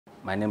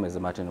My name is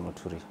Martin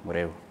Muturi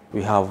Mureu.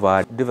 We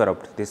have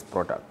developed this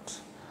product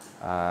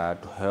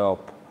to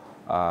help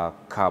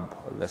curb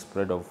the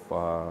spread of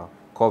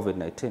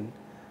COVID-19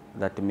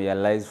 that may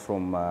arise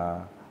from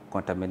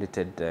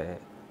contaminated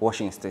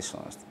washing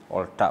stations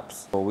or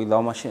taps. So with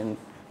our machine,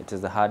 it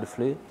is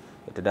hard-free.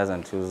 It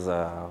doesn't use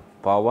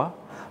power,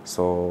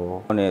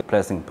 so only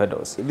pressing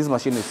pedals. This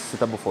machine is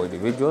suitable for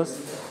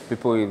individuals,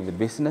 people with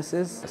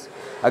businesses.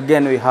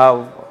 Again, we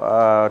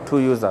have two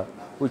users,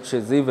 which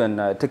is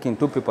even taking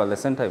two people at the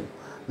same time.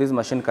 This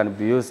machine can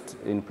be used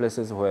in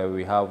places where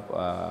we have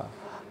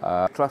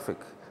traffic,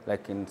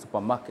 like in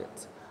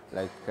supermarkets,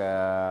 like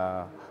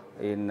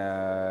in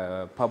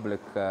public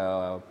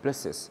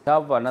places. We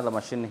have another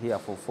machine here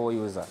for 4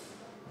 users.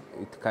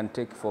 It can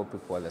take 4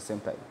 people at the same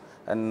time.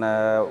 And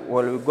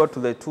when we go to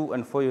the 2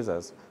 and 4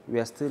 users, we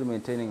are still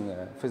maintaining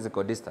a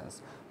physical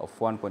distance of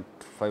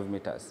 1.5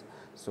 meters.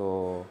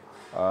 So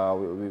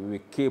we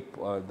keep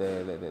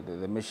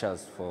the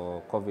measures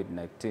for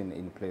COVID-19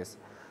 in place.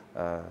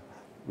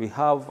 We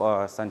have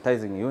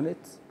sanitizing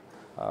units,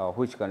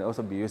 which can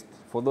also be used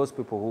for those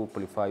people who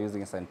prefer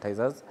using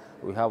sanitizers.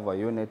 We have a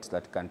unit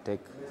that can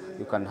take,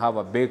 you can have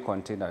a big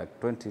container like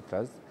 20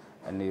 liters,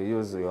 and you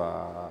use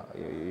your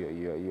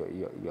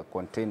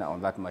container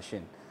on that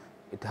machine.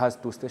 It has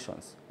 2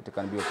 stations. It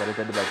can be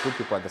operated by 2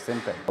 people at the same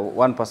time.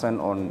 One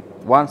person on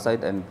one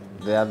side and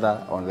the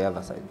other on the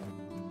other side.